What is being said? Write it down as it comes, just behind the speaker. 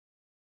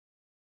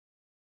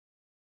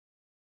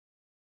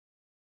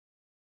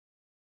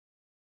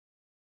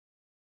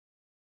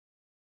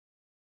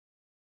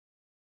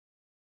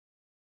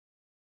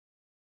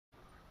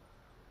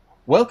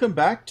Welcome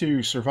back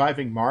to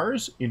Surviving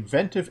Mars,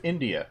 Inventive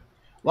India.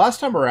 Last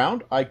time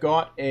around, I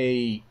got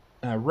a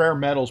rare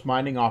metals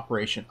mining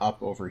operation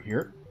up over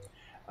here,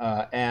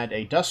 and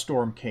a dust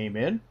storm came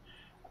in.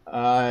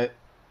 Uh,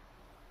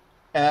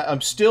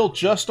 I'm still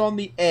just on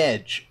the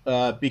edge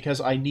because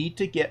I need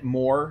to get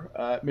more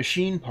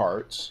machine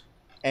parts,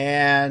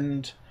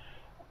 and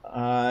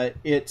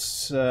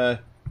it's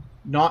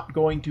not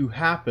going to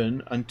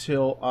happen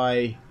until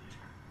I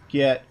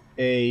get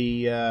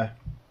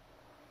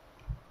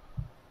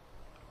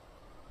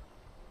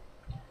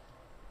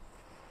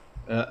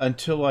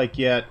until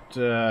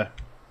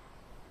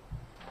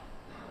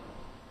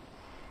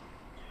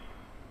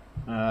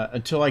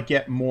I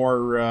get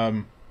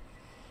more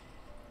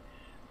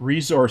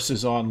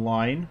resources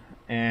online,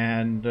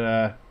 and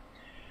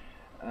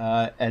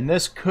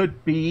this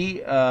could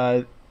be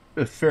a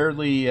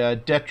fairly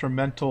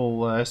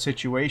detrimental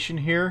situation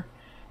here,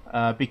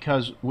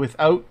 because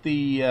without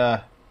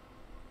the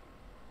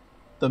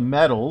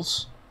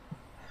metals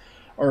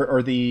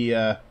or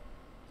the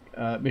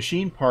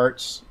machine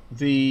parts,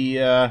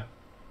 the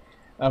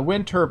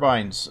wind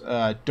turbines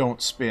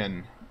don't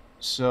spin.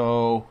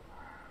 So,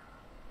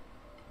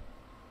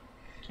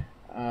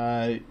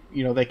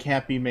 they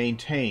can't be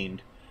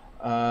maintained.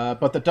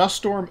 But the dust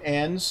storm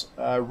ends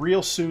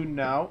real soon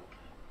now,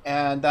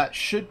 and that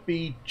should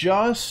be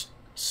just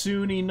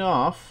soon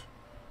enough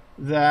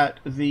that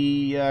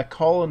the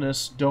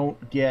colonists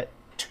don't get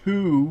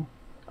too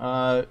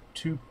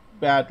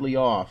badly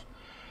off.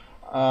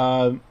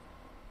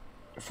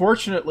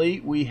 Fortunately,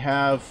 we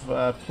have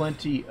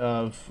plenty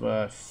of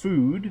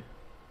food,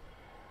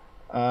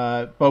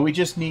 but we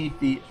just need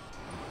the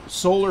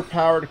solar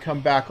power to come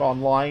back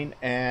online,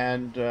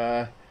 and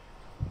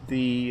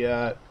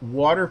the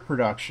water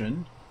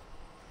production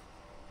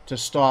to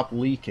stop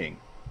leaking.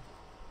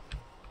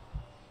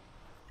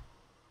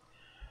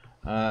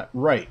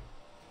 Right.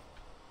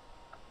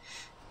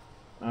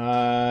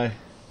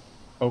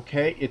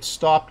 Okay, it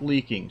stopped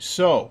leaking.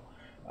 So,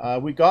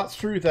 we got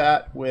through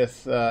that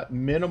with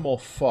minimal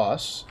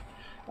fuss.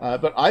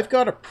 But I've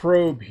got a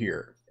probe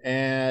here,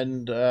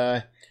 and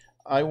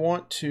I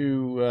want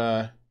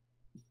to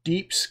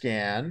deep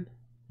scan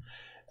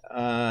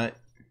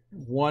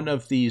one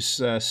of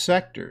these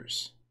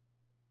sectors.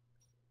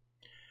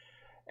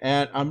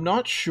 And I'm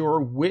not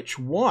sure which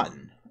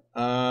one.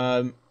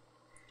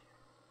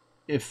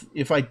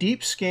 If I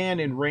deep scan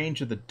in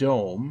range of the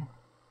dome,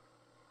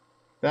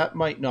 that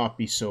might not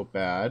be so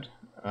bad.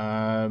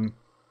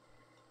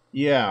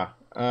 Yeah.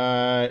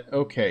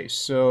 Okay,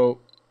 so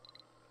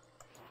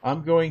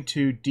I'm going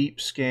to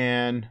deep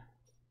scan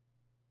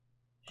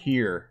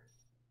here.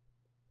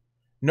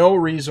 No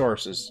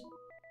resources.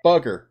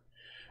 Bugger.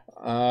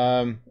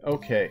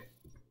 Okay.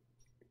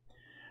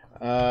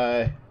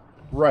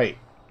 Right.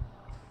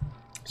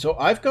 So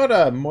I've got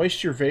a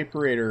moisture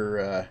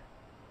vaporator,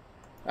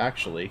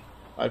 actually.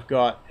 I've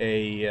got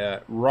a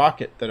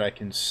rocket that I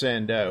can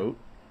send out,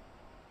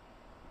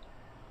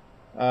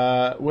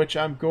 which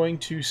I'm going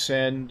to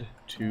send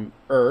to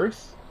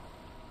Earth.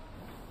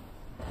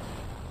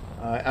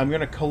 I'm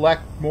going to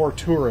collect more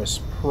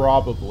tourists,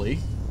 probably.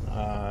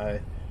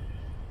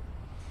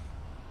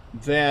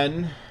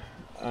 Then,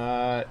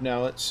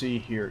 now let's see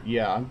here.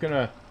 Yeah, I'm going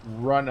to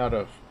run out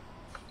of...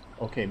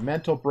 Okay,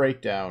 mental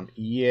breakdown.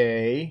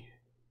 Yay.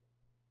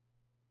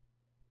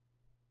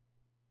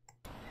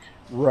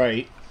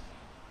 Right.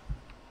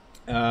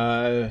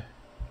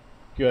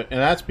 Good. And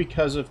that's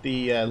because of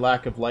the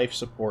lack of life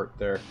support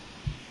there.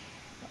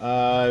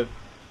 I'm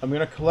going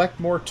to collect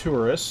more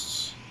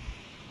tourists.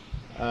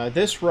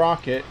 This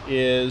rocket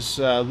is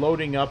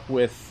loading up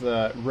with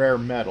rare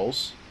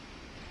metals.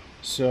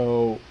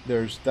 So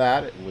there's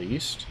that at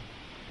least.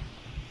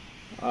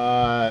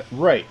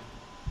 Right.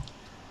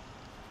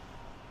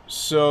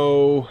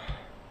 So,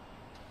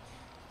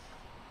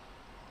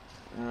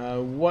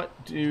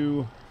 what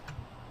do...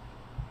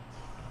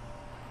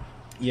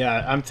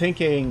 Yeah, I'm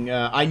thinking...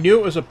 I knew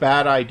it was a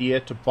bad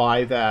idea to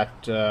buy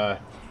that...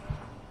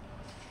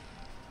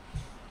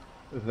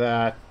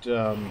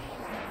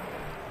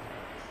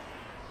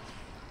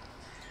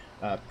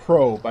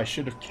 probe. I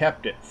should have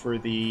kept it for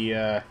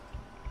the...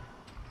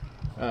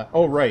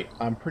 oh, right.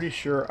 I'm pretty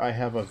sure I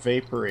have a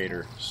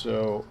vaporator.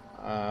 So,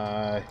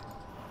 I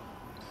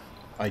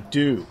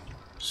do.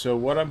 So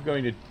what I'm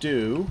going to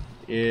do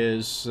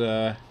is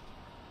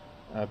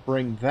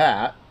bring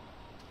that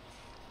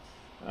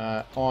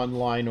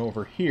online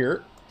over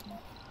here.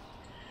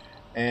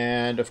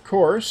 And, of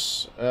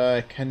course,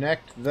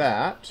 connect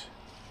that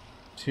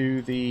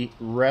to the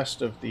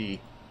rest of the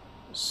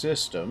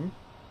system.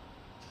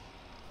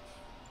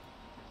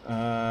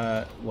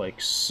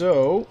 Like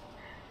so.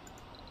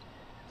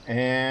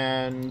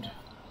 And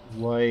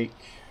like,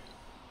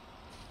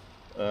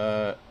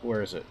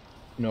 where is it?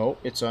 No,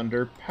 it's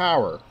under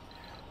power.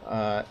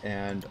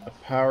 And a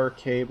power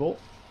cable.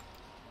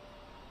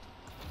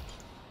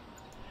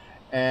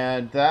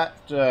 And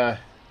that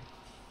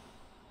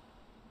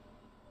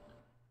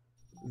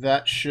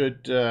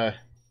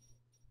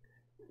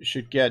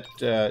should get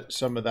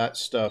some of that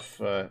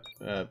stuff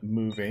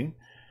moving.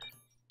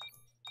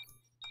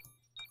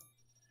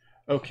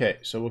 Okay,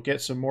 so we'll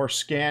get some more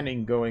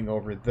scanning going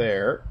over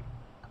there.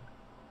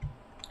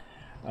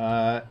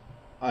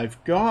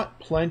 I've got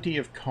plenty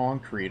of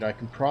concrete. I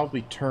can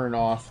probably turn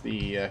off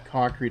the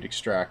concrete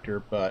extractor,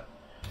 but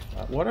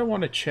what I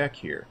want to check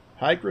here,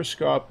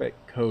 hygroscopic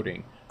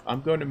coating,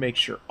 I'm going to make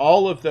sure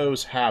all of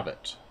those have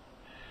it.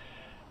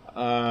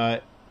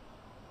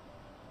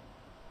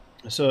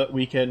 So that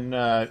we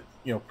can,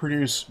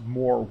 produce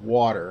more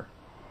water,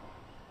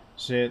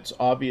 since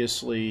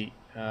obviously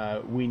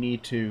we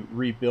need to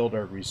rebuild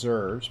our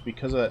reserves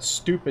because of that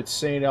stupid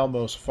St.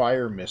 Elmo's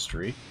fire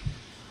mystery.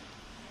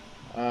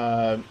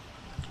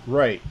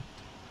 Right.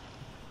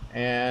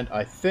 And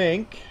I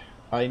think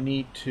I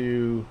need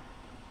to...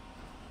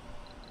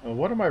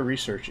 what am I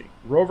researching?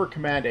 Rover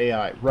Command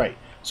AI. Right.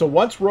 So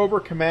once Rover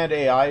Command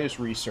AI is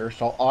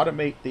researched, I'll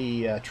automate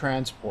the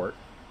transport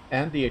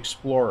and the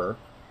explorer.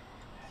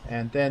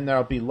 And then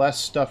there'll be less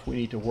stuff we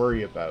need to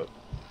worry about.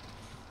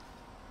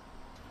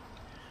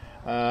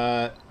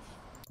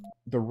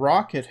 The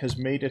rocket has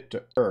made it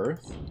to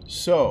Earth.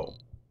 So,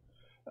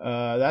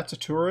 that's a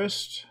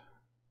tourist.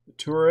 A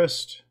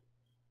tourist.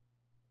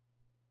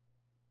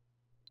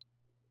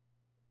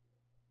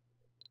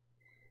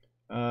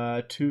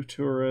 Two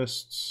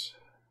tourists.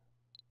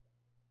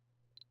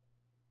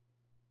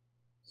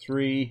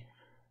 3,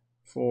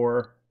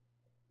 4,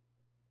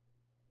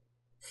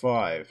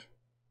 5.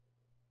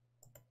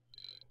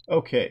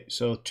 Okay,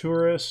 so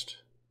tourist,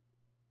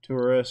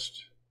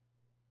 tourist,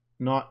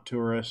 not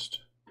tourist,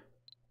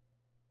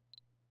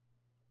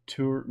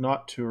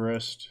 not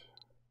tourist,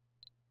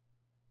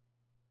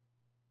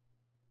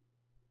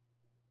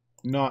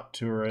 not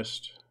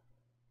tourist,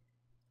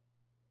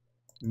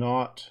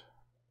 not,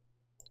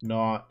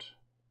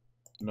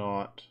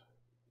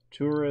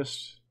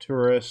 tourist,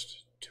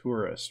 tourist,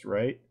 tourist,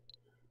 right?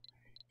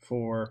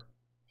 4,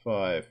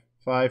 5.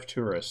 5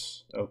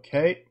 tourists.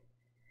 Okay.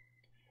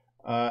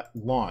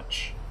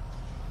 Launch.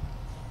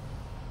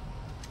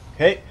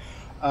 Okay.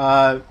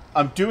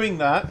 I'm doing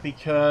that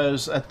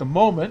because at the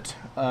moment,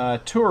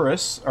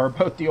 tourists are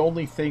about the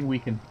only thing we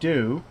can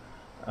do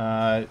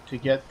to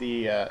get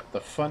the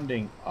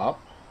funding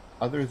up,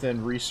 other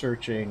than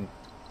researching.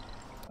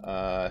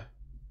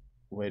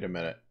 Wait a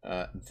minute.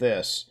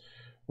 This,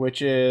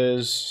 which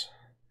is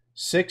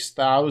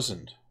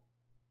 6,000.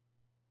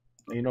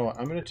 You know what?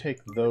 I'm going to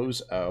take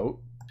those out.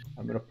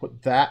 I'm going to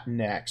put that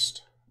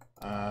next.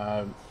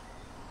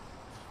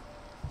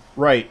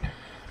 Right.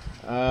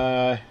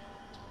 Okay,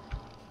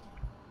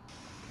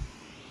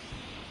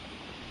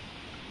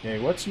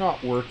 what's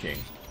not working?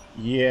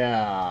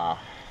 Yeah.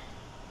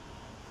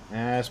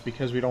 That's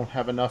because we don't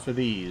have enough of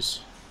these.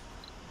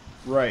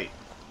 Right.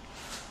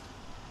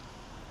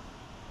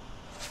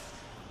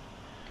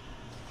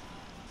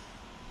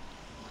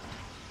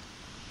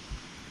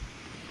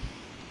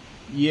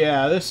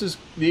 Yeah, this is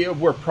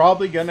we're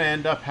probably going to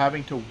end up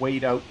having to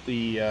wait out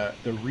the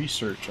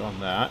research on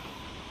that.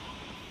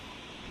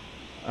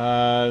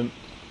 I'm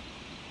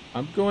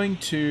going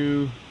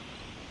to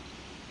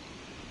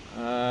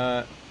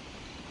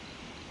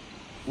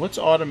what's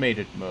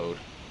automated mode?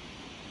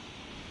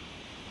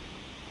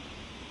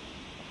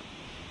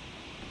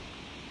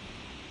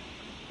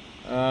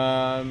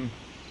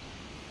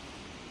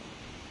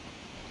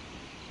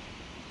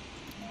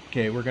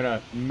 Okay, we're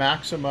gonna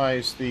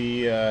maximize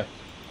the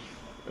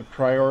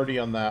priority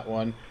on that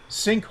one.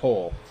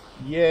 Sinkhole.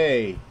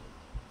 Yay.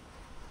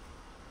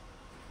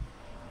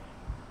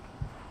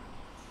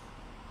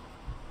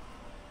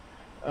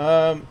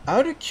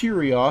 Out of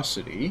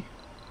curiosity,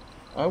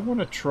 I want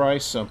to try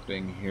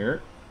something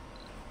here.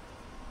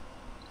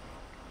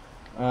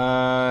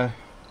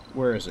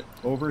 Where is it?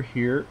 Over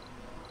here.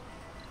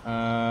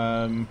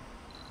 And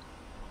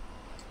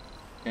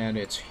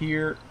it's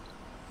here.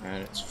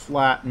 And it's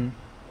flattened.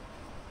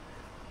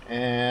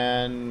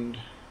 And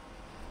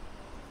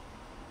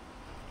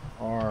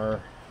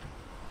our...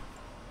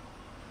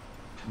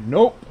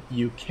 Nope,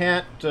 you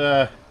can't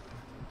fill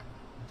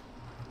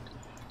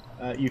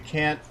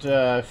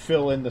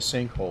in the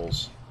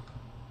sinkholes.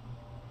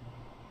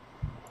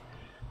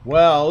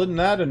 Well, isn't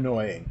that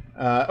annoying?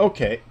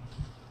 Okay.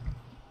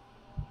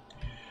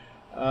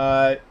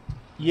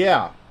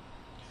 Yeah.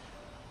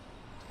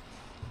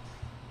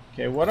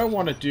 Okay, what I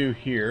want to do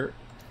here,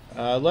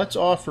 let's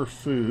offer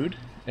food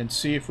and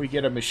see if we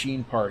get a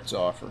machine parts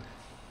offer.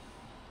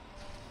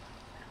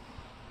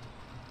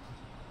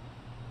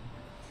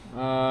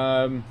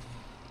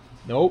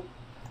 Nope.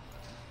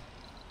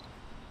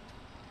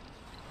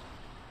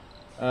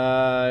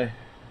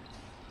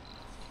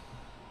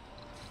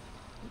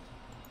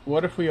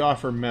 What if we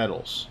offer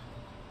metals?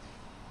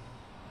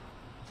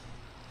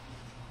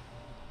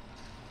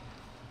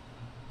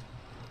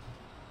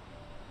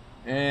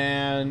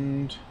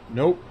 And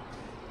nope.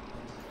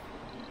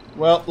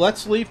 Well,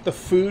 let's leave the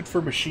food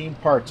for machine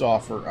parts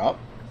offer up,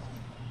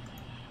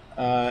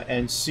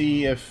 and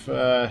see if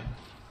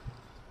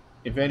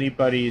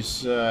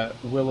anybody's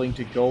willing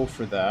to go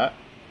for that.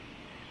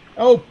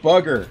 Oh,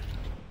 bugger!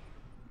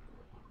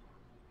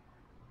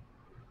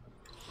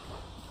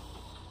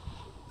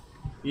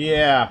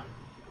 Yeah.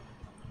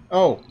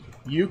 Oh,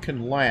 you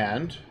can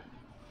land.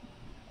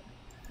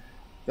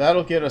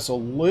 That'll get us a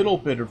little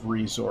bit of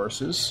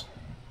resources.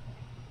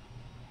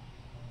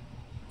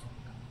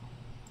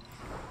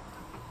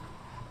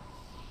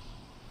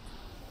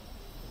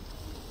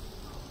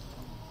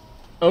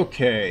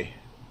 Okay.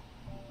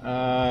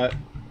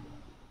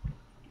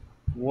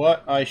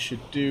 What I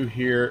should do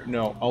here...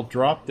 No, I'll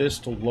drop this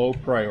to low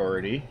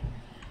priority.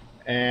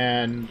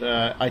 And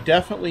I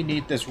definitely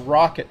need this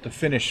rocket to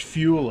finish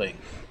fueling.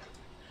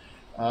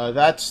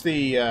 That's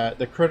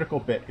the critical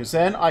bit, because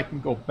then I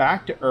can go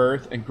back to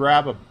Earth and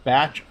grab a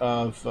batch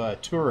of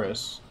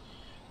tourists,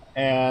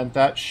 and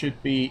that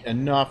should be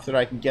enough that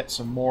I can get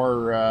some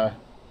more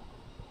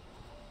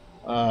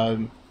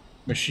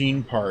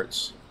machine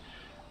parts.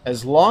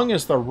 As long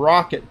as the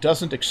rocket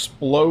doesn't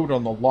explode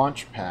on the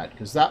launch pad,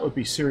 because that would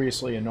be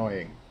seriously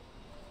annoying.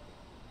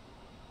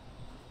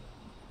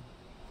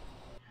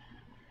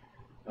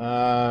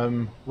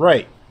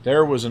 Right,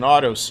 there was an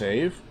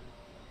autosave.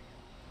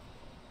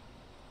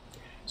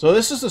 So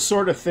this is the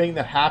sort of thing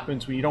that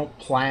happens when you don't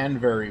plan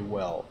very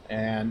well,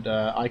 and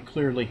I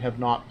clearly have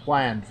not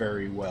planned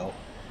very well.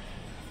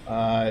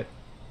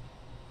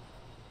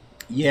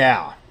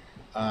 Yeah.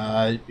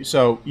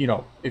 So, you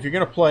know, if you're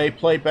going to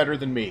play better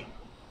than me.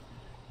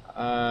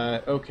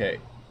 Okay.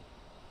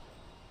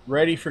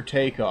 Ready for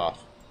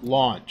takeoff.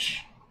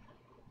 Launch.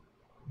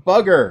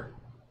 Bugger!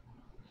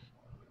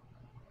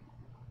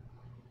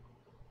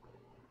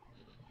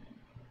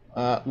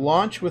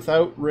 Launch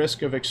without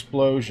risk of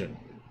explosion.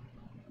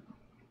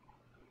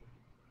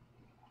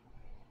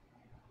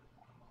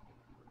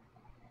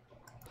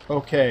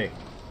 Okay.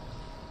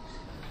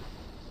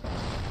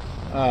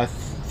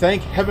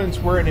 Thank heavens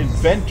we're an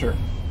inventor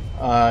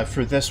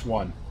for this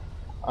one.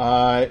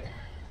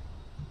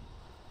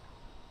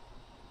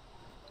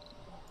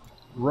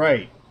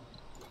 Right.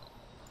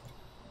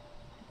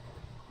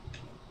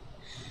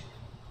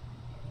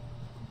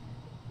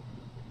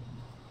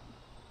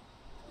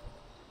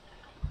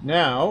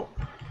 Now,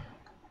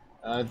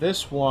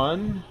 this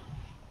one...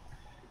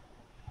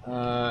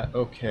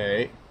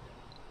 okay.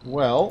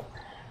 Well,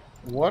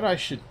 what I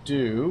should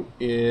do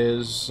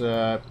is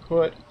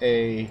put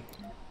a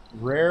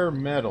rare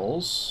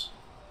metals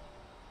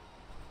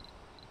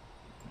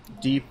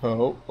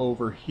depot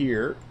over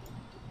here,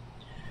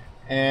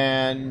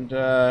 and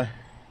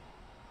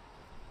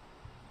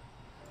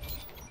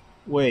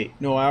wait,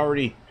 no, I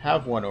already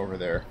have one over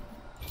there.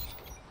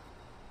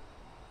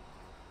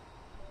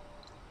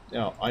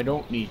 No, I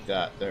don't need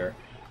that there.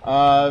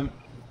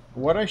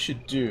 What I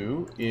should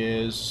do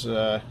is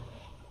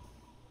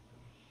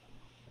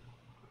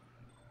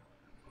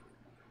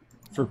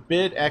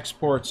forbid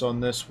exports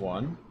on this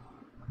one,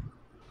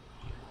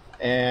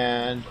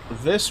 and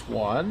this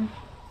one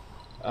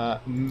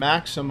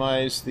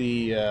maximize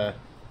the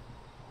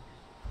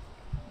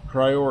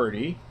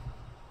priority.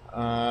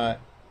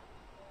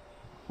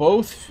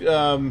 Both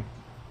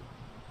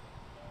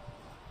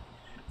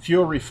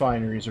fuel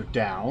refineries are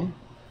down.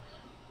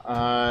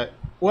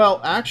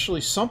 Well,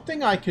 actually,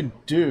 something I can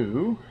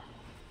do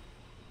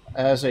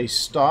as a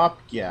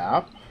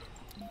stopgap.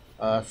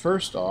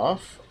 First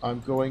off,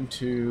 I'm going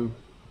to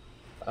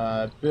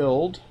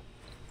build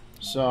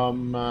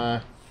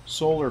some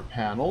solar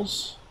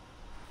panels.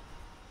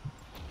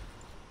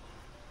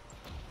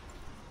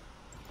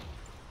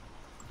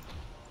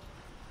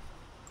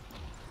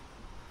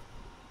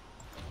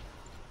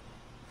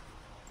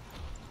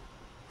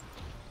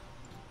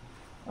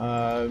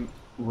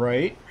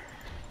 Right.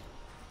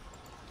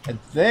 And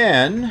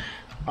then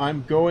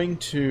I'm going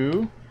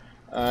to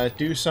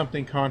do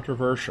something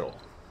controversial.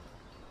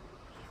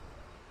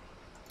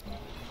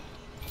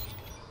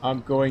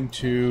 I'm going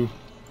to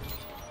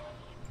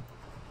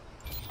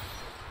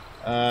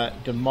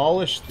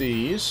demolish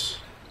these.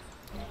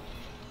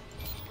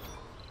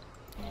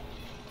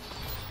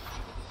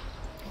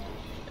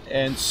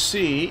 And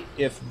see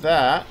if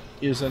that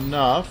is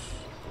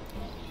enough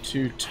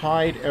to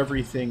tide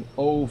everything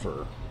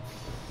over.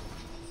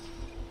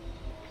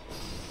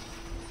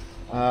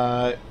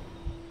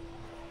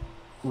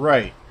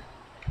 Right.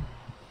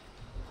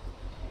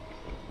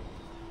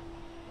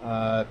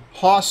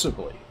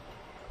 Possibly.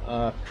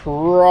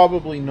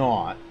 Probably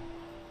not.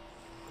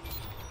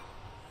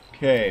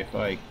 Okay, if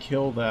I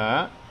kill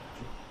that,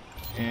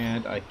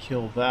 and I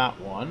kill that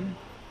one.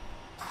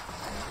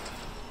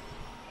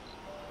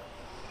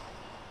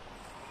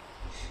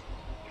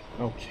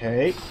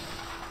 Okay.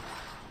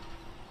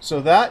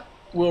 So that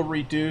will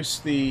reduce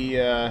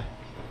the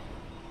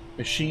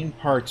machine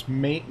parts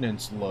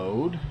maintenance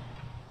load.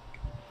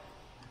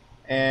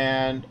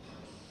 And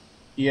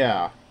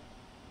yeah,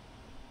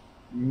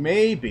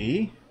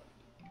 maybe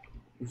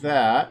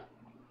that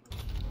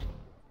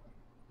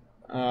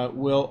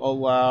will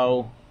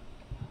allow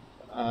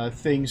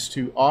things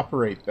to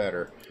operate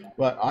better.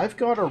 But I've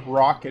got a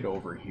rocket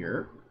over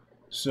here.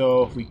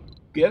 So if we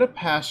get a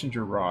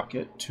passenger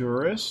rocket,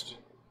 tourist,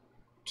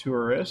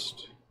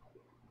 tourist,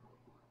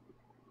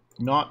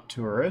 not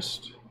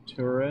tourist,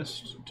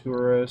 tourist,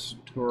 tourist,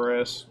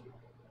 tourist,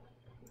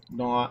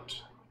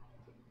 not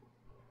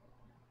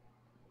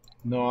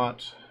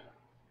not,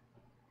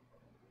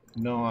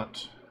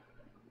 not,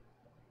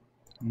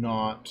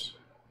 not,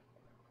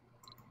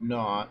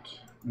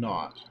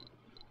 not.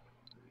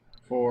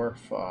 4,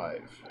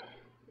 5.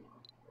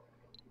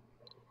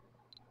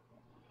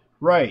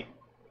 Right.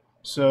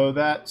 So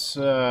that's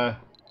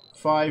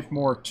 5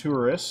 more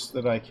tourists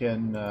that I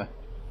can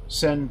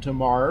send to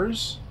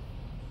Mars.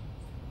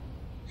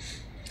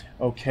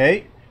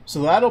 Okay.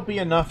 So that'll be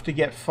enough to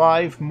get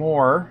 5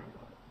 more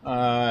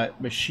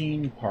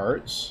machine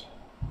parts.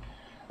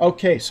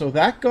 Okay, so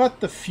that got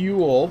the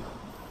fuel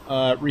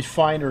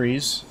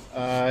refineries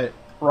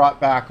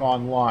brought back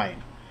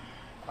online.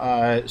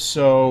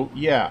 So,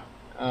 yeah.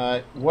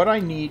 What I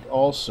need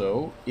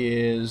also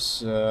is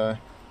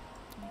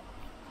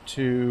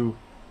to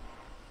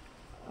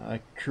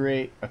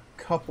create a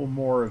couple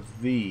more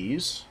of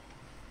these.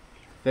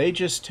 They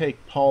just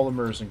take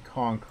polymers and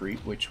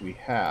concrete, which we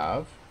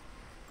have.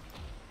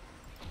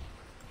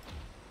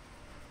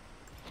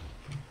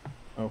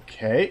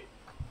 Okay.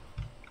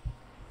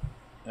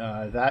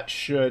 That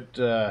should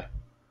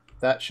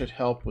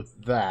help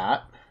with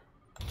that.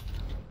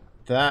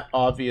 That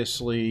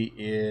obviously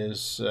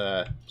is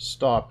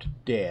stopped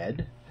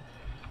dead.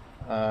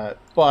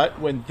 But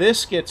when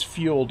this gets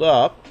fueled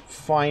up,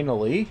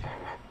 finally,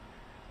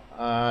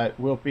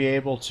 we'll be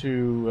able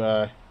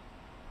to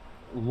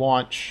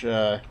launch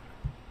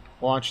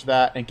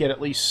that and get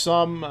at least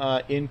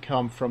some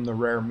income from the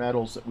rare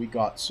metals that we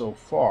got so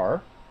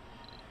far.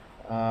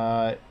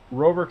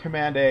 Rover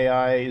Command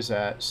AI is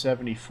at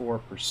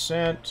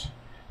 74%.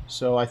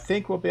 So I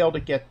think we'll be able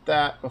to get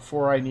that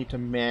before I need to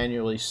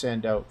manually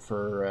send out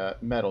for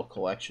metal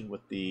collection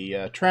with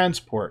the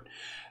transport.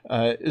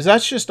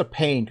 That's just a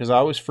pain because I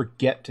always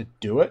forget to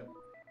do it.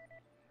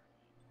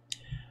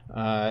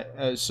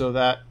 So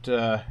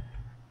that,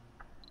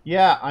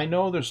 yeah, I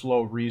know there's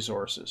low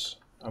resources.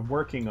 I'm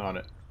working on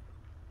it.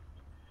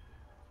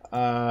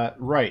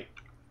 Right.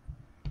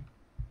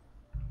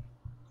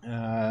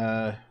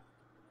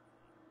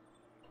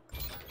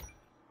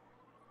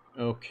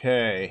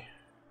 Okay.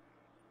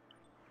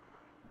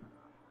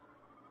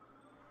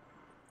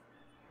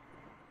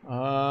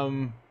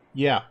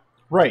 Yeah,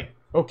 right.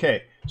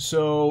 Okay,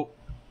 so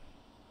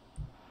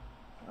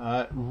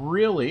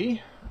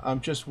really, I'm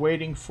just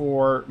waiting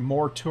for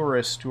more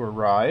tourists to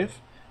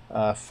arrive.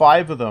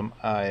 5 of them,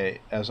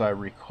 as I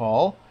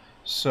recall.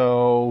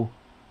 So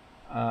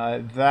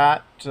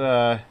that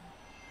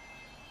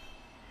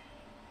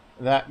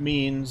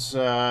means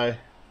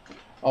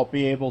I'll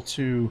be able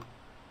to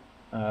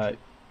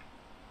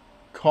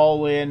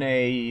call in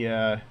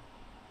a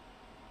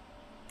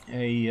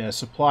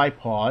supply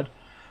pod.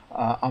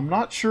 I'm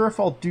not sure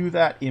if I'll do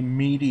that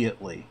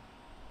immediately.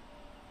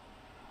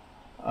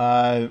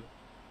 The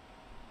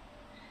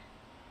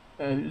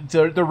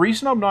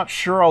reason I'm not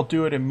sure I'll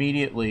do it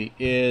immediately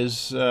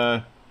is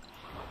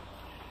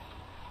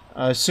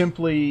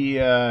simply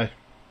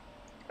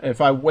if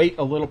I wait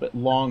a little bit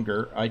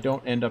longer, I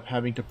don't end up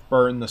having to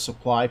burn the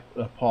supply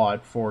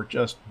pod for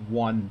just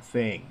one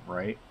thing,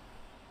 right?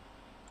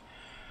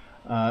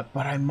 But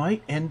I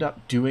might end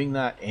up doing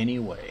that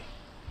anyway.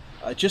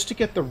 Just to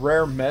get the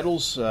rare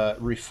metals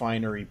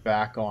refinery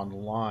back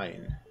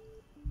online.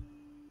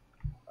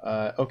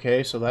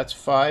 Okay, so that's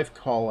 5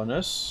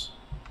 colonists.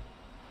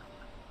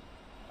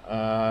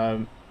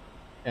 And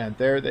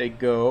there they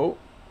go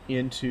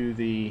into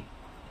the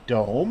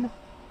dome.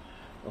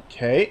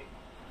 Okay.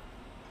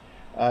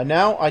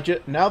 Now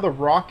the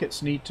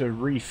rockets need to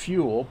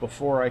refuel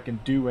before I can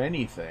do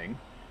anything.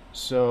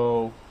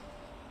 So,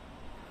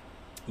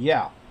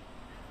 yeah.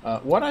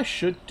 What I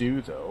should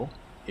do, though,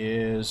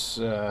 is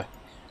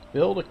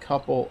build a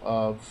couple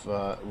of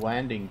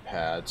landing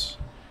pads.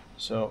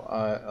 So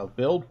I'll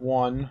build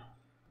one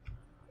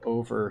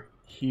over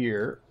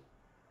here.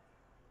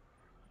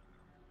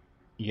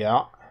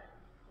 Yeah.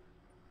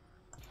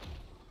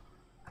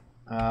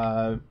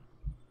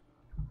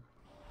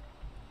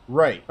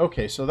 Right.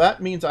 Okay. So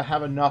that means I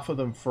have enough of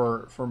them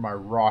for my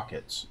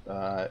rockets,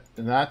 and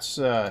that's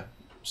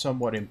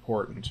somewhat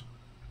important.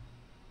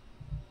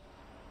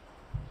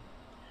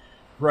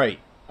 Right.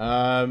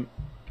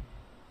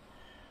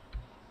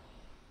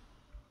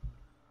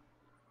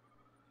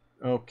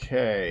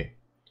 Okay.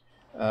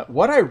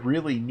 What I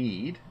really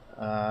need,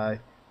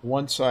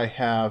 once I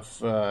have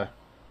the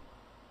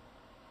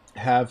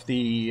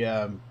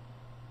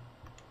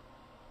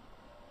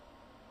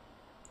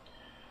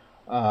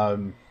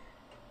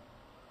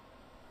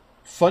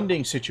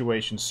funding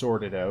situation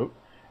sorted out,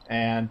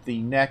 and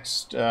the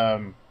next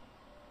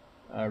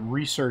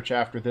research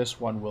after this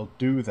one will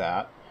do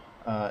that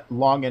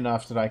long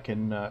enough that I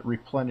can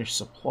replenish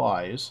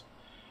supplies.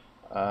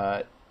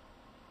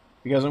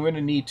 Because I'm going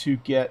to need to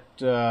get...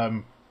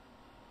 okay,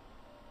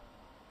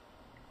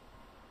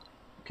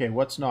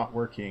 what's not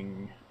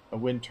working? A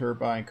wind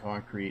turbine,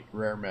 concrete,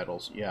 rare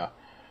metals, yeah.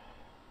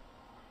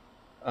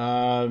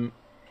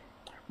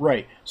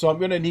 Right, so I'm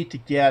going to need to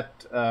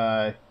get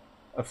a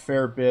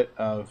fair bit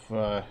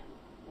of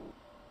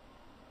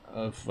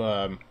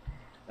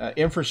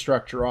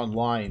infrastructure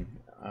online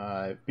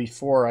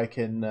before I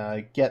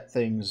can get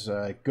things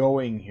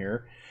going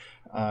here.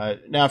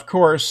 Now, of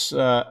course,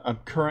 I'm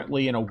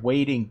currently in a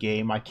waiting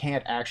game. I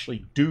can't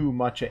actually do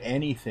much of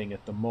anything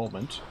at the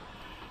moment.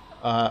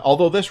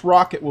 Although this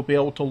rocket will be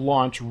able to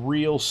launch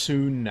real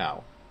soon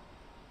now.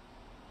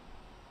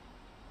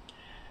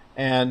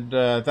 And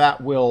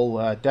that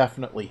will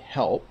definitely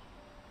help.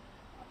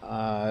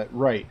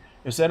 Right.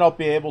 Because then I'll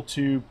be able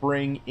to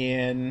bring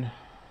in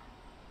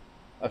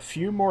a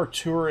few more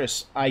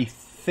tourists, I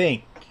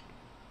think.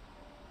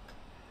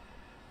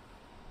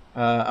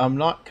 I'm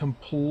not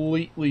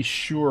completely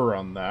sure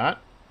on that.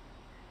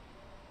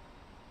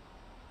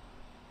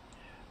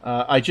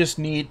 I just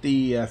need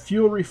the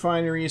fuel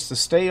refineries to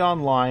stay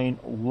online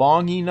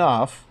long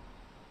enough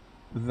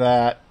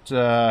that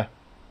the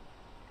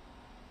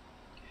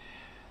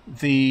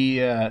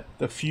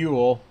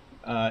fuel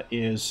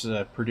is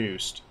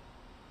produced.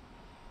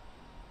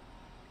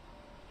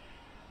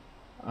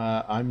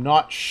 I'm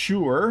not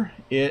sure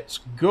it's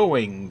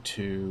going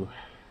to,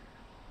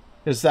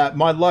 is that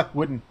my luck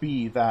wouldn't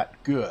be that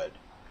good.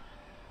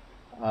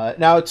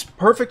 Now, it's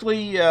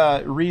perfectly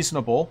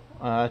reasonable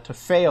to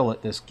fail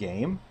at this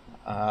game.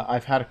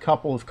 I've had a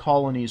couple of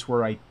colonies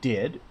where I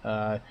did.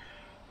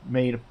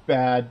 Made a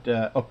bad...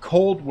 a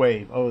cold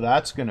wave. Oh,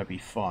 that's going to be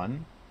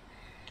fun.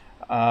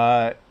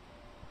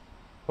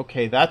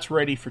 Okay, that's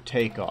ready for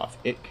takeoff.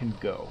 It can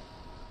go.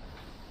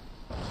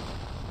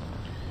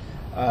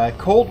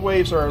 Cold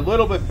waves are a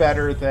little bit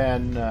better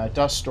than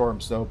dust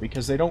storms, though,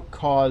 because they don't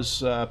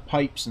cause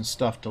pipes and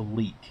stuff to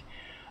leak.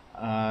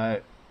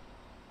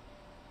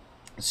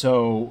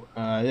 So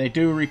they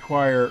do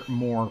require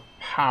more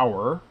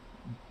power,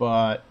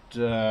 but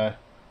okay,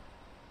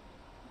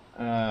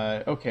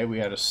 we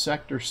had a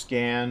sector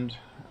scanned,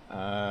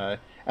 and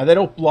they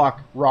don't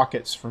block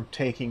rockets from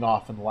taking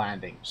off and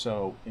landing.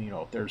 So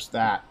there's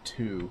that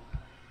too.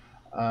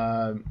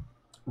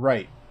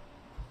 Right.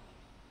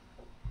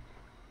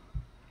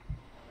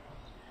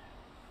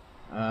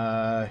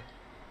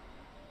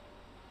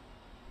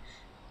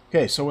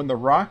 Okay, so when the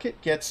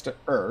rocket gets to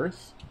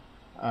Earth,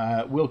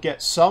 we'll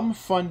get some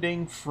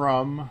funding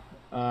from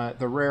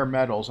the rare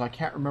metals. I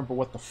can't remember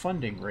what the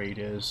funding rate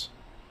is.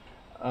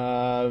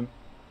 Rare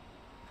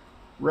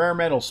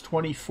metals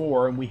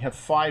 24, and we have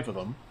 5 of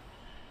them.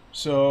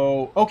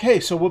 So, okay,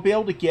 so we'll be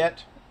able to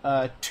get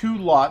 2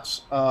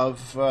 lots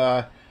of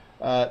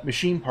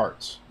machine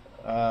parts.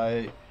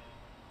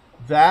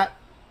 That,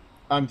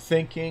 I'm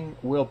thinking,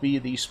 will be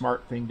the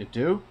smart thing to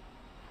do.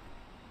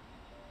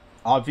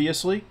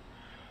 Obviously.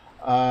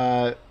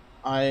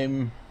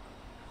 I'm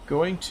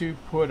going to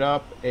put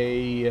up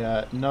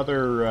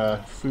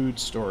another food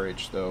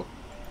storage, though.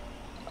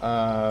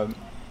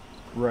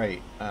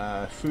 Right.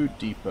 Food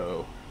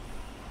depot.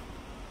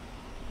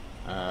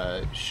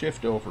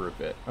 Shift over a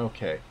bit.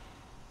 Okay.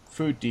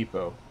 Food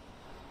depot.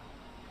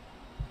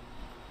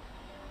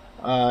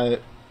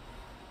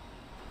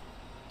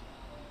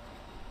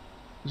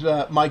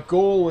 My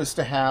goal is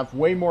to have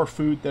way more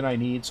food than I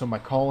need so my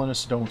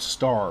colonists don't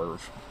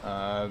starve.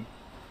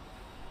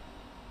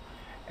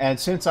 And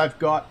since I've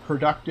got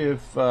productive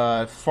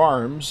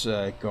farms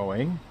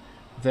going,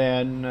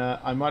 then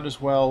I might as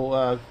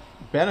well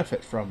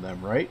benefit from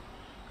them, right?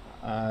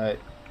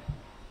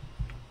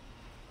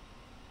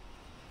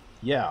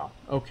 Yeah,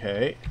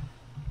 okay.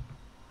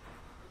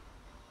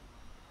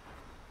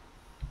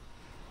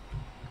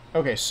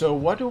 Okay, so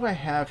what do I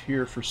have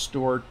here for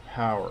stored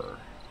power?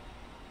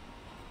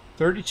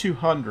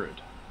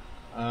 3,200.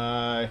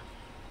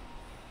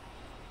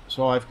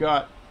 So I've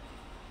got...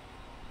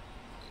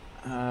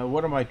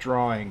 what am I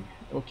drawing?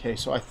 Okay,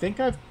 so I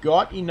think I've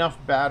got enough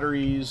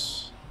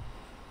batteries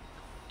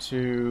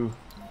to...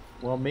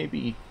 Well,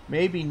 maybe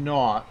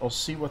not. I'll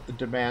see what the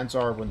demands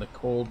are when the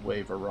cold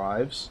wave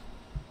arrives.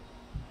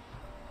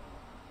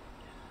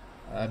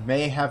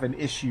 May have an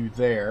issue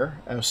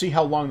there. I'll see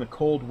how long the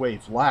cold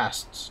wave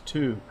lasts,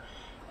 too.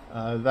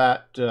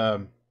 That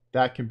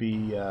can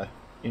be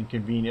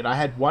inconvenient. I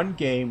had one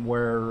game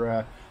where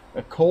a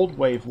cold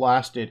wave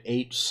lasted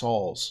 8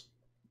 sols.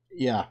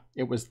 Yeah,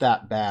 it was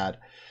that bad.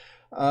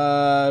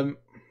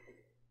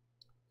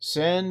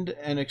 Send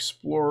an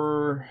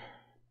explorer...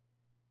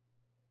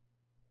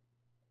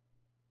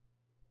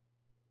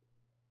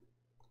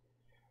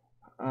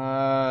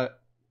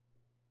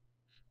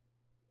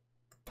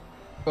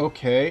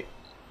 okay.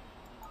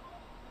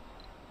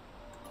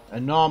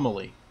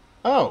 Anomaly.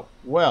 Oh,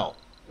 well.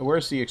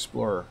 Where's the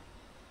explorer?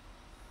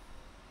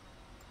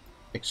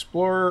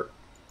 Explorer,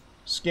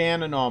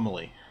 scan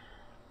anomaly.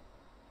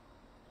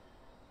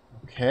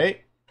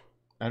 Okay.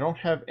 I don't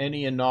have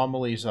any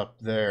anomalies up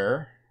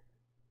there.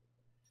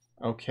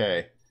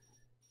 Okay.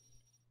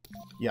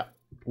 Yeah.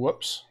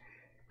 Whoops.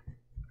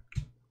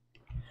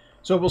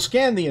 So we'll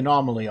scan the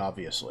anomaly,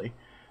 obviously.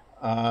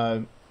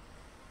 It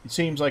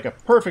seems like a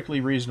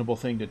perfectly reasonable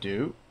thing to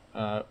do.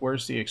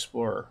 Where's the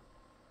explorer?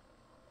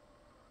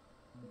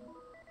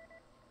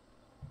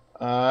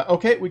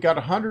 Okay, we got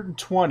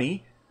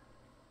 120.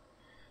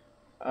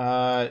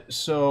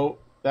 So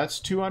that's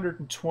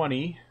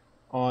 220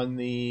 on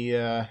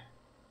the...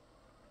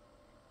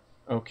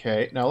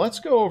 Okay, now let's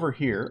go over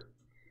here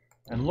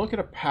and look at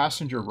a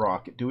passenger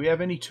rocket. Do we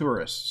have any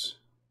tourists?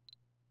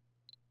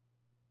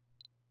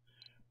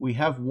 We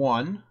have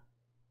one,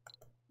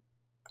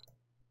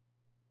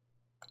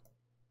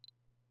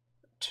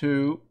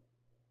 two,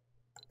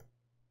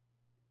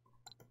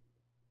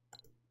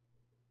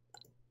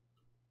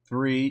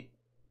 three,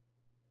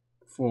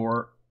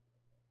 4,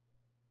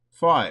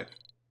 5.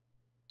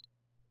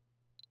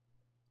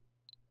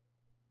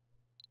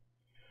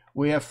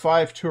 We have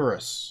 5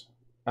 tourists.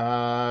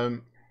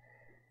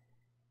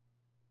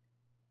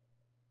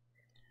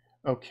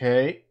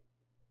 Okay.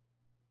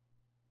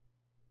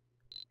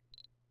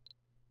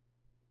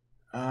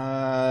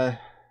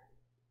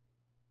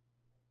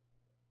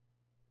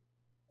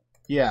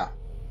 Yeah.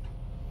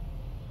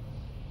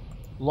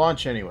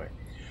 Launch anyway.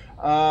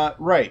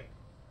 Right.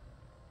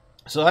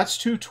 So that's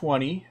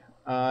 220.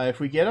 If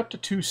we get up to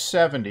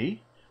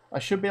 270, I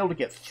should be able to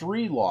get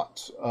 3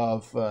 lots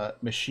of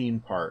machine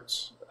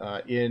parts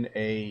in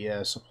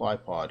a supply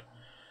pod.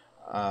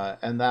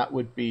 And that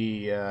would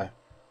be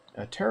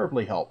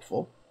terribly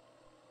helpful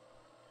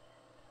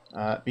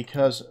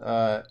because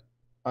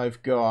I've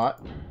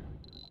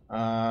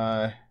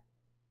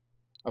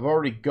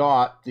already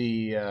got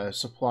the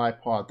supply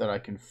pod that I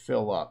can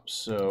fill up.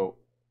 So,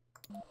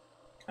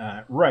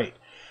 right.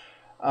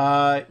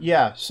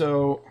 Yeah,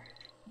 so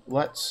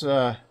let's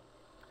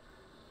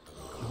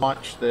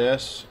launch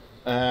this.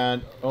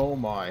 And, oh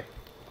my.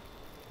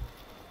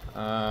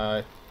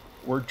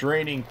 We're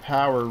draining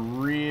power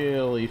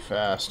really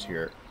fast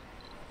here.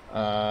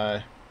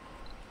 What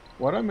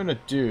I'm going to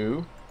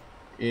do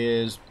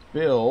is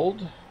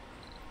build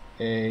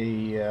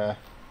a...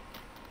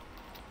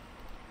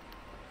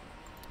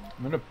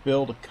 I'm going to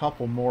build a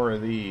couple more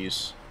of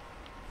these.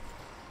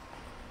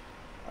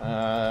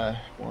 1,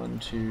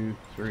 2,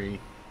 3,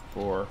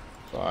 4,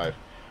 5.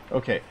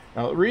 Okay,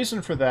 now the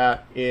reason for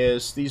that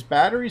is these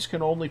batteries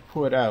can only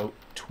put out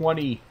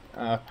 20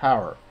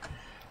 power.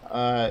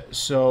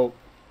 So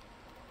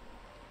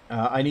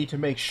I need to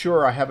make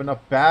sure I have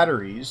enough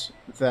batteries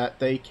that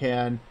they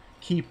can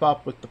keep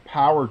up with the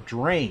power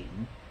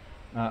drain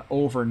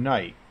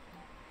overnight.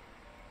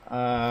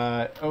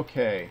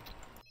 Okay.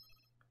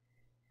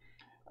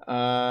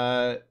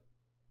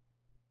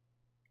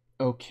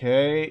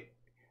 Okay.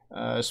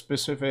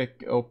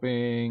 Specific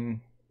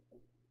opening.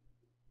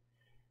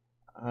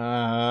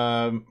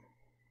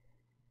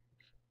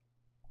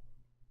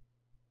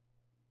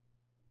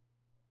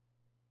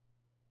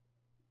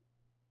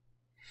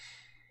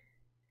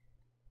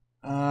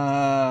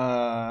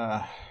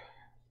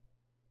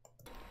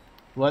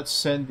 Let's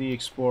send the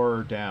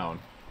Explorer down.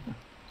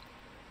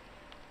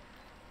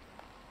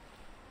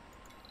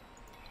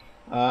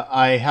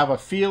 I have a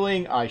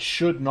feeling I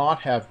should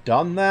not have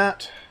done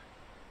that,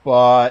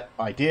 but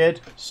I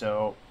did,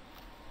 so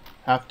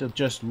have to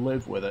just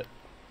live with it.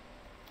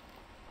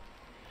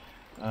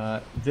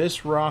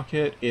 This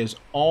rocket is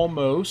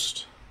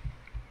almost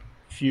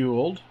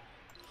fueled.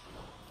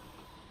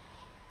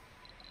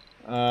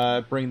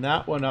 Bring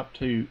that one up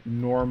to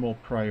normal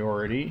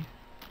priority.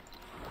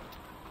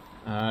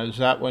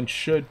 That one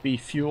should be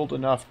fueled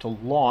enough to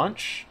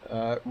launch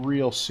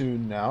real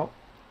soon now.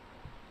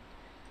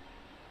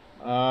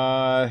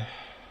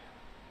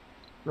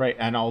 Right,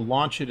 and I'll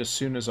launch it as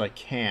soon as I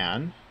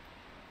can.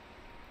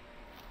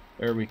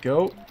 There we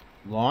go.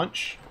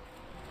 Launch.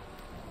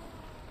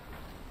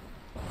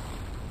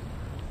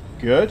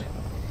 Good.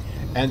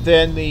 And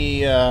then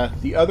the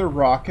other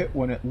rocket,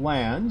 when it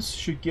lands,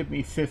 should give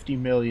me 50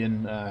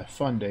 million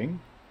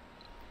funding.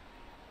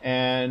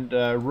 And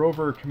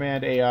rover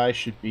command AI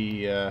should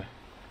be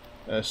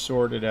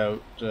sorted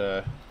out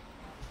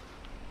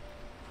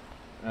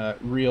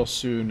real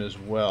soon as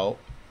well.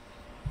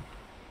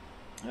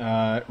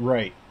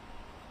 Right.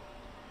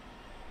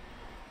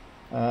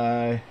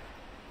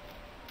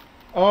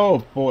 Oh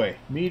boy,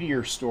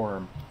 meteor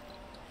storm.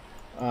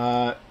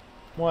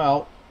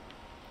 Well,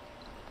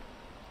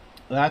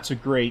 that's a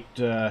great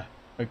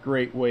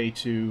way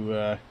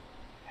to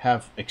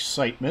have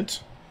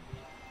excitement.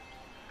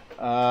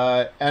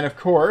 And of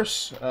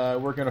course,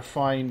 we're going to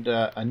find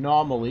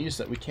anomalies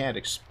that we can't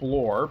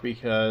explore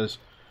because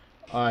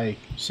I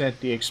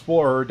sent the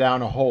Explorer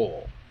down a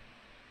hole.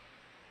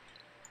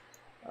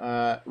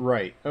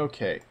 Right,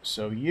 okay,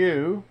 so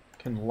you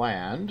can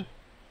land.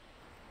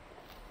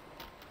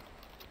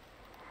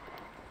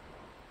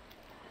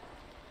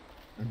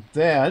 And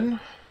then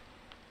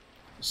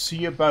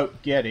see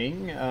about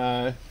getting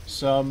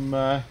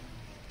some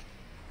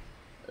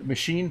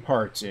machine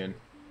parts in.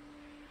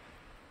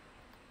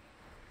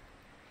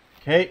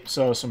 Okay,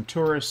 so some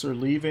tourists are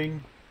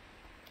leaving.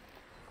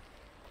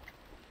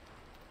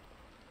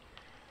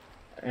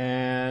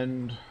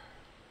 And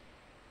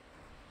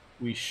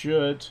we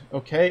should...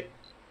 Okay,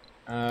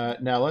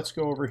 now let's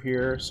go over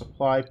here.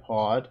 Supply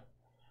pod.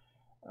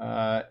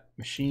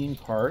 Machine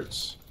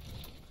parts.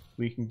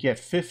 We can get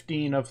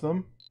 15 of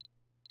them.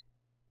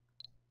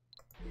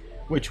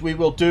 Which we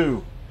will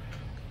do.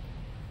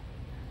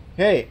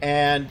 Okay,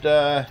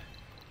 and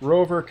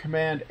rover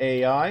command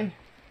AI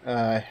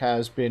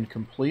has been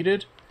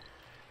completed.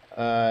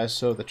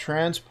 So the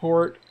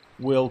transport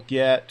will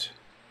get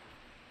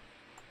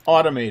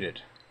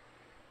automated.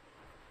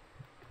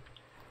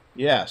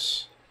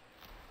 Yes.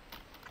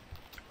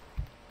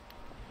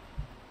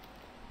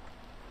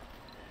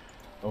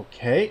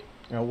 Okay.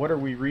 Now what are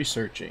we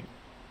researching?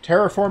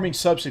 Terraforming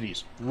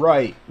subsidies.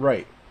 Right.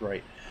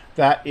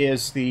 That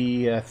is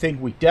the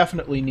thing we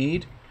definitely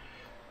need.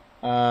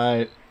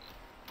 Yeah.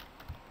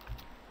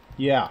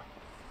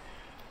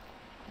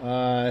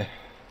 Okay,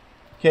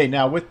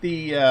 now with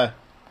the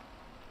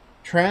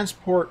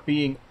transport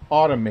being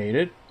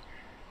automated,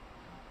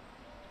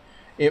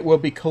 it will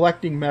be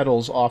collecting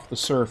metals off the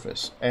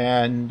surface,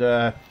 and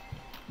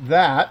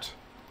that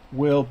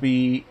will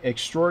be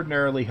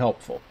extraordinarily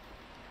helpful.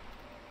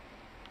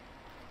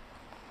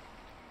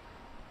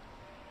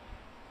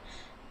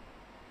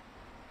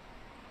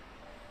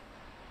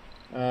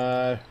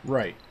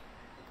 Right.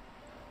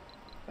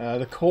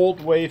 The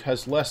cold wave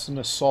has less than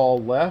a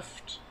sol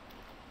left.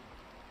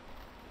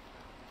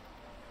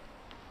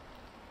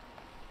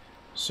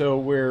 So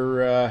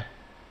we're...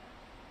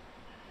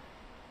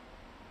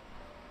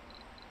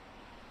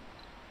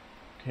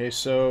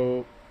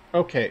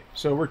 Okay,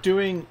 so we're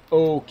doing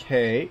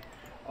okay.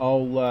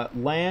 I'll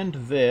land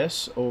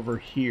this over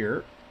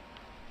here.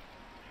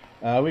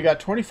 We got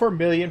 24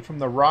 million from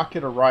the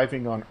rocket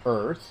arriving on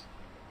Earth.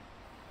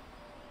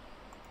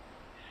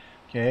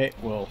 Okay,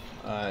 we'll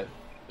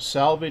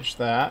salvage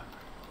that.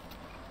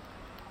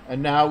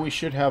 And now we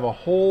should have a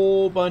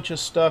whole bunch of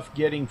stuff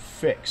getting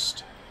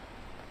fixed.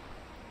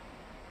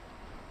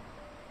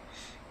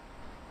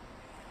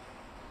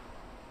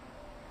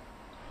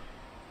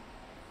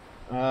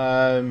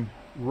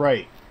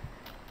 Right.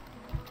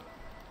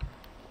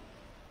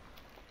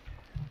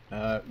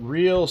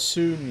 Real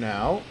soon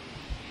now,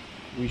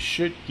 we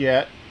should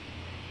get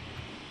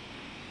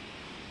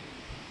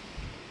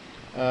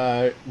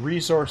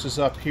resources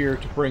up here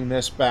to bring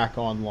this back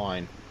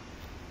online.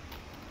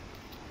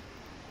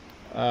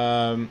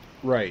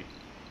 Right.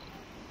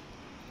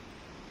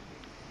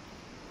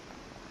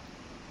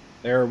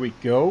 There we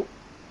go.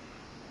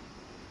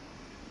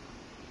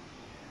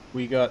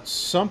 We got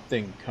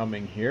something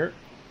coming here.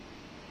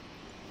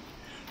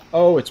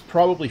 Oh, it's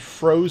probably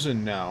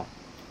frozen now.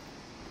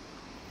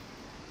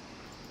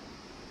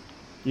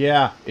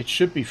 Yeah, it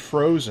should be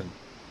frozen.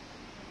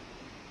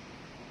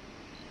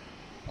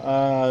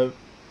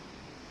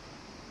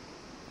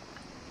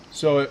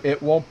 So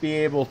it won't be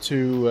able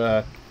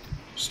to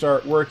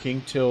start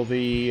working till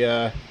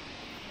the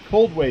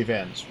cold wave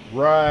ends.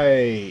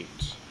 Right.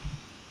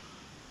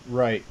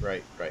 Right.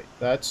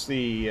 That's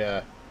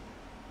the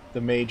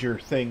major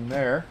thing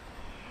there.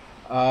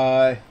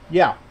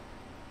 Yeah.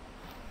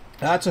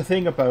 That's a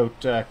thing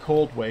about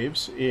cold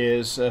waves,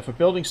 is if a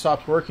building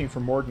stops working for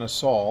more than a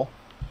sol,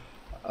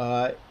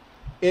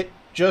 it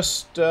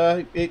just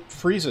it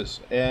freezes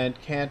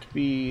and can't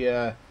be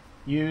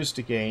used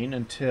again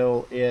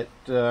until it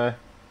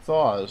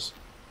thaws.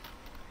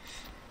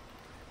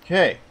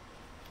 Okay.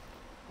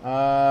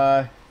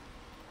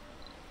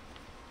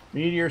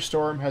 Meteor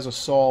storm has a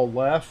sol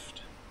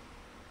left.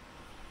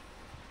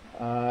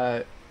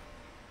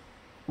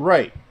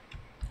 Right.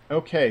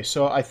 Okay,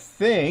 so I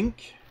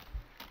think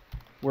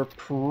we're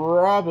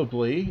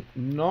probably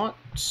not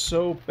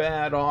so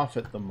bad off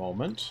at the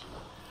moment.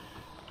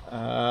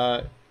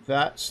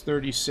 That's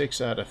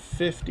 36 out of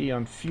 50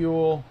 on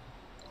fuel.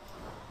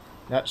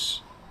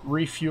 That's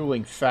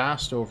refueling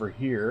fast over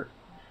here.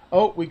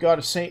 Oh, we got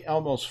a St.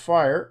 Elmo's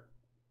fire.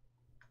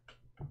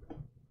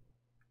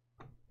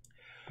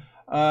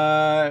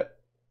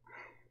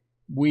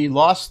 We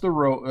lost the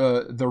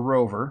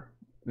rover,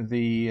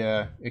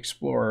 the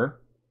explorer.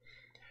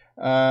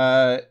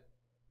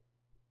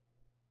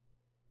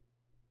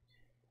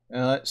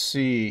 Let's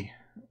see.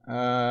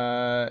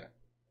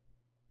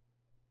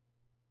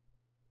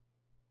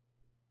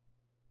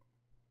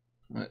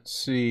 Let's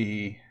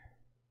see.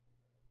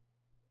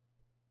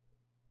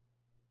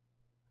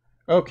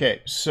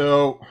 Okay,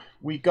 so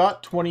we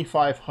got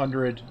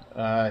 2,500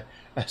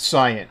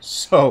 science,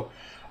 so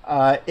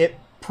it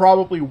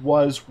probably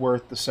was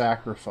worth the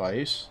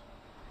sacrifice.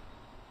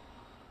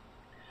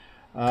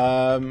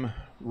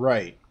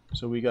 Right,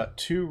 so we got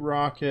 2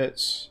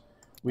 rockets.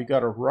 We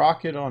got a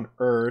rocket on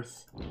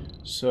Earth,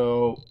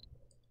 so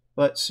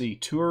let's see.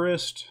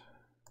 Tourist,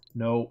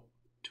 no.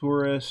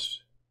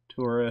 Tourist.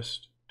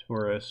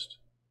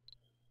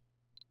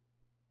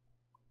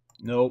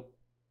 Nope.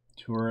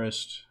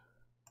 Tourist.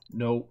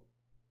 Nope.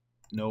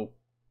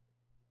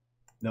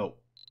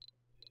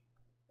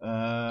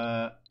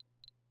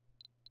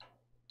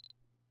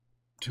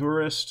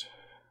 Tourist.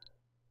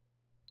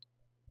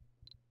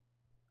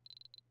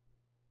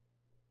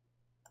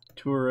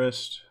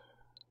 Tourist.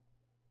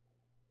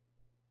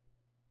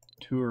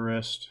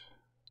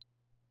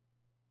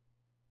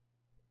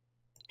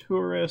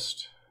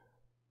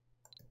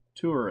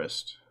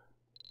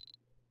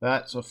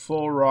 That's a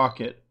full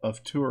rocket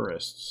of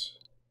tourists.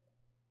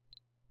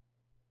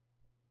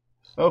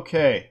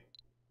 Okay.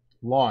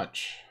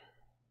 Launch.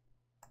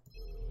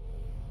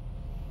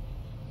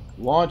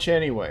 Launch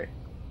anyway.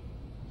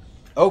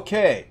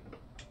 Okay.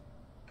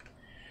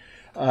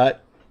 Uh,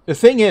 the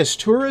thing is,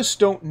 tourists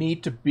don't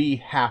need to be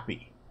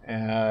happy.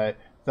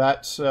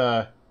 That's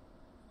a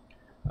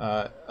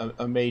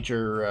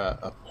major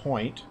a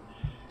point.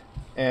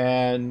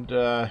 And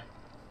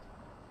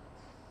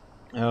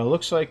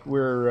looks like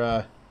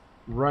we're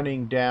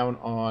running down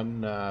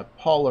on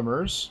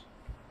polymers.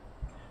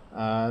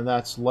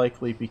 That's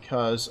likely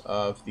because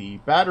of the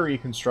battery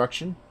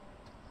construction.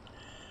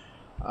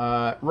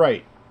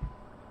 Right.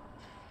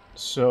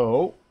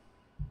 So,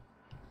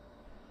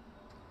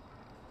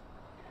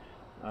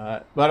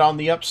 but on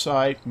the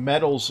upside,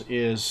 metals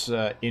is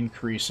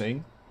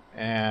increasing,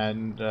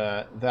 and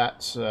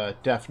that's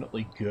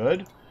definitely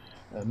good.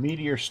 A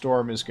meteor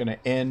storm is going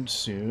to end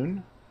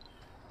soon.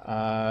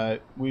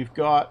 We've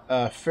got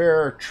a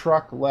fair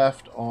truck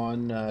left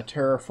on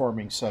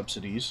terraforming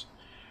subsidies,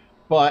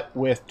 but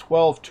with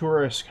 12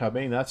 tourists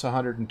coming, that's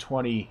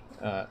 120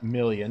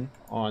 million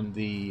on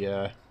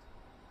the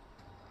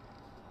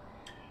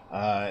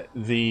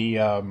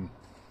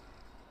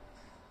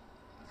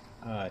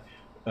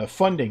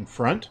funding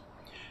front,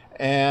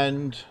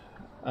 and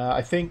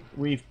I think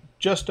we've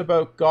just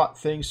about got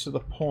things to the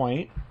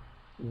point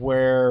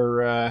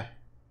where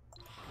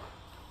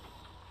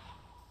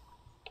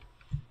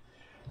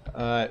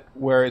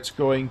it's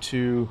going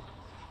to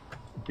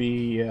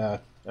be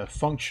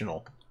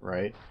functional,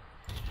 right?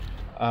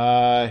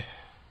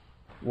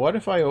 What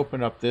if I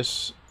open up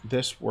this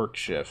work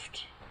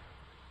shift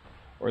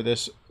or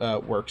this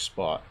work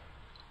spot?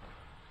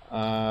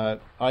 I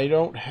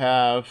don't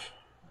have.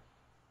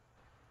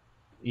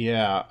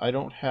 Yeah, I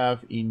don't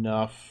have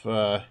enough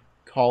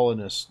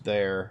colonists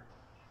there,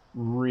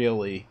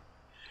 really.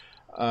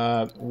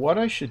 What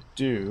I should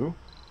do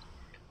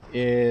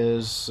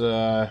is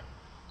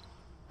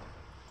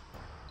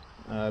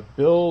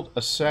build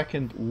a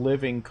second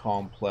living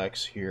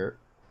complex here.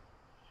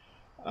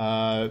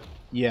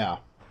 Yeah,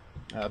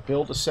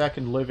 build a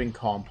second living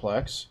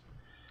complex,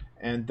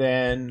 and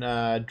then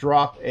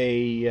drop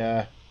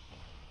a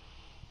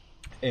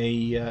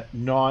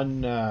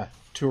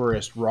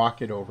non-tourist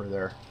rocket over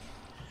there.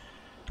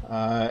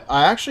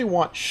 I actually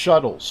want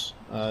shuttles.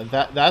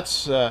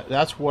 That's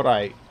what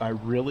I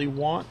really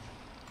want.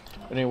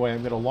 Anyway, I'm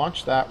going to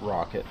launch that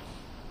rocket.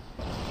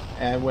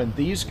 And when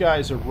these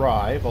guys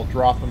arrive, I'll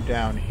drop them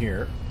down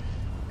here.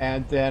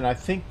 And then I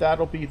think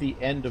that'll be the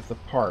end of the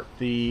part.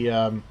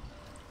 The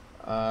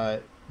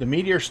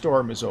meteor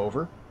storm is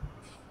over.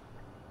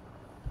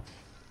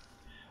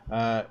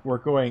 We're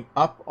going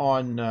up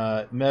on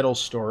metal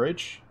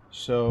storage.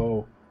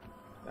 So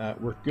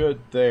we're good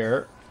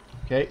there.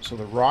 Okay, so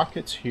the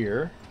rocket's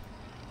here.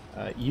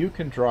 You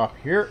can drop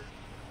here.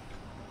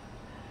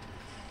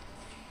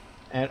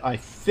 And I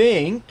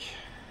think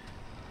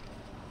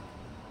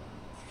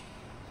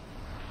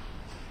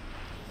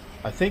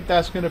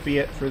that's going to be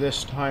it for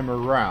this time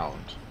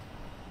around.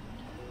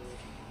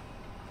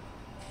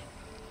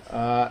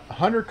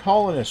 100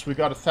 colonists. We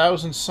got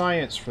 1,000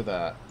 science for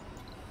that.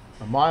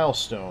 A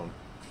milestone.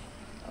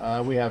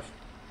 We have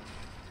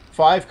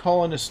 5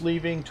 colonists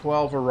leaving,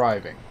 12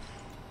 arriving.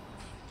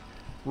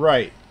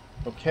 Right.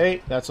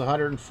 Okay, that's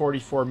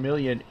 144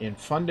 million in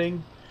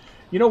funding.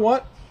 You know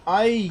what?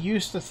 I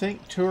used to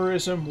think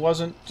tourism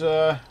wasn't...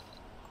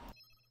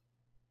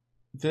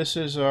 this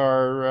is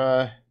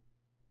our...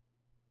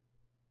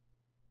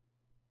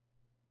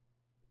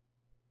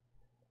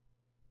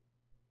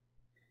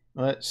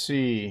 let's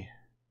see.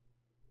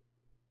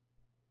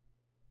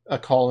 A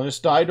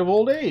colonist died of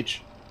old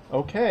age.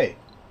 Okay.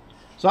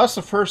 So that's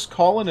the first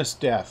colonist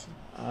death.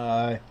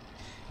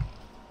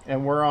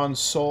 And we're on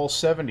Sol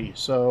 70.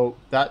 So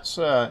that's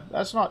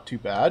not too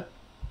bad.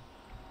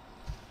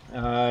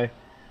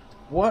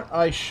 What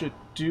I should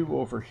do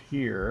over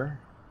here...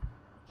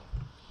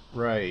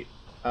 Right.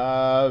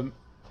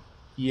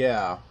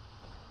 Yeah.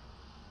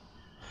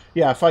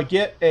 Yeah, if I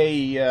get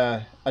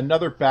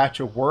another batch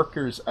of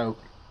workers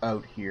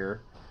out here,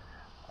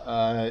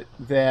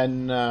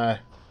 then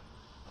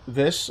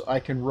this I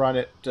can run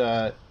it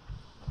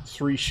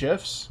 3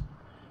 shifts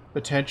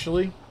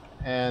potentially,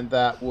 and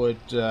that would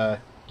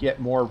get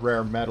more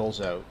rare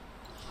metals out.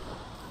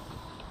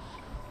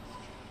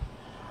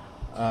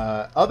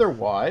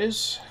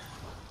 Otherwise,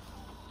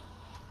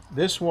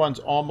 this one's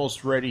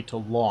almost ready to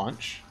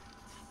launch,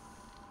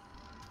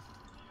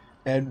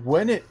 and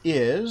when it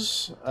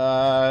is,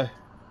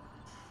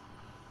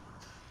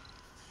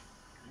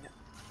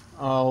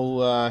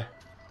 I'll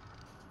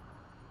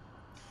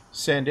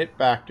send it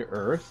back to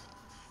Earth.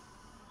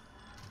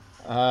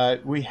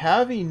 We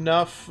have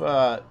enough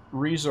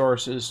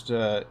resources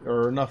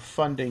or enough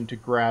funding to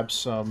grab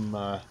some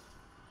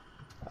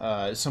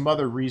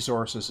other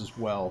resources as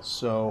well.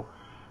 So,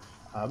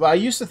 but I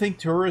used to think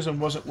tourism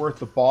wasn't worth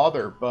the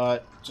bother,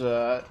 but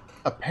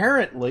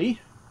apparently,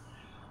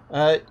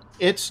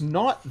 it's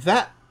not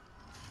that.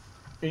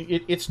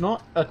 It's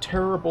not a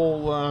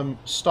terrible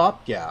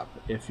stopgap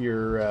if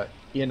you're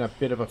in a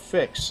bit of a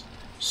fix.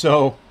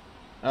 So,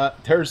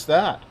 there's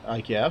that,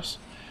 I guess.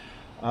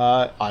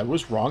 I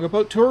was wrong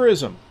about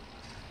tourism.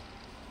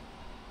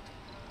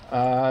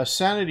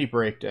 Sanity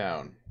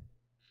breakdown.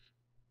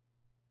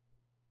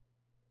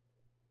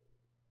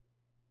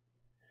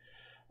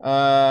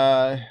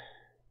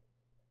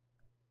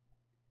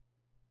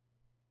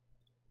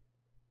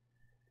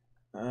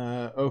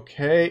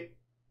 Okay.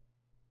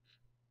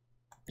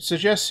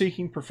 Suggest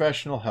seeking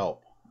professional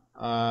help.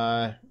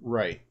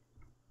 Right.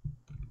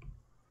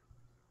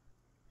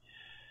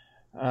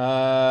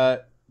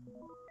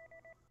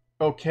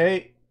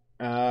 Okay.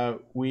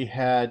 We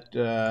had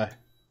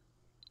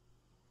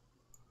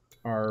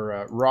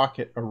our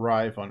rocket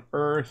arrive on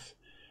Earth.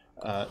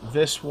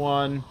 This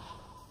one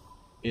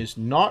is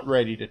not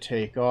ready to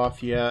take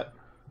off yet.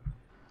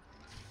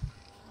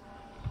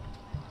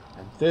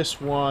 And this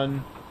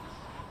one,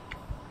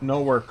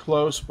 nowhere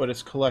close, but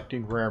it's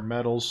collecting rare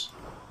metals.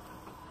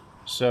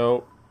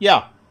 So,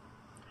 yeah.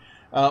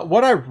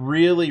 What I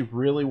really,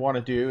 really want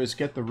to do is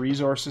get the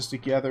resources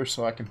together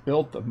so I can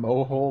build the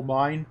Mohole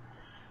mine.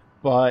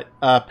 But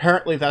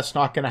apparently that's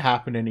not going to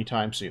happen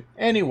anytime soon.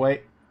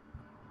 Anyway,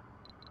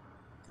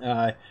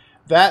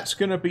 that's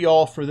going to be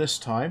all for this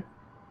time.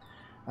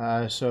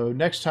 So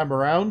next time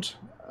around,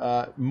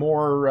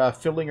 more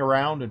filling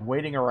around and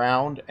waiting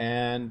around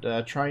and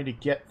trying to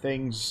get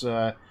things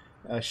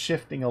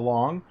shifting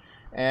along.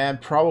 And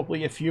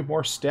probably a few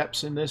more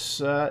steps in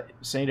this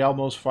St.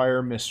 Elmo's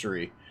Fire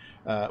mystery,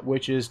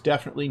 which is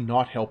definitely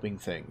not helping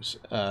things.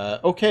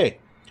 Okay,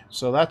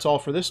 so that's all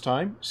for this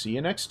time. See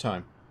you next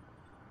time.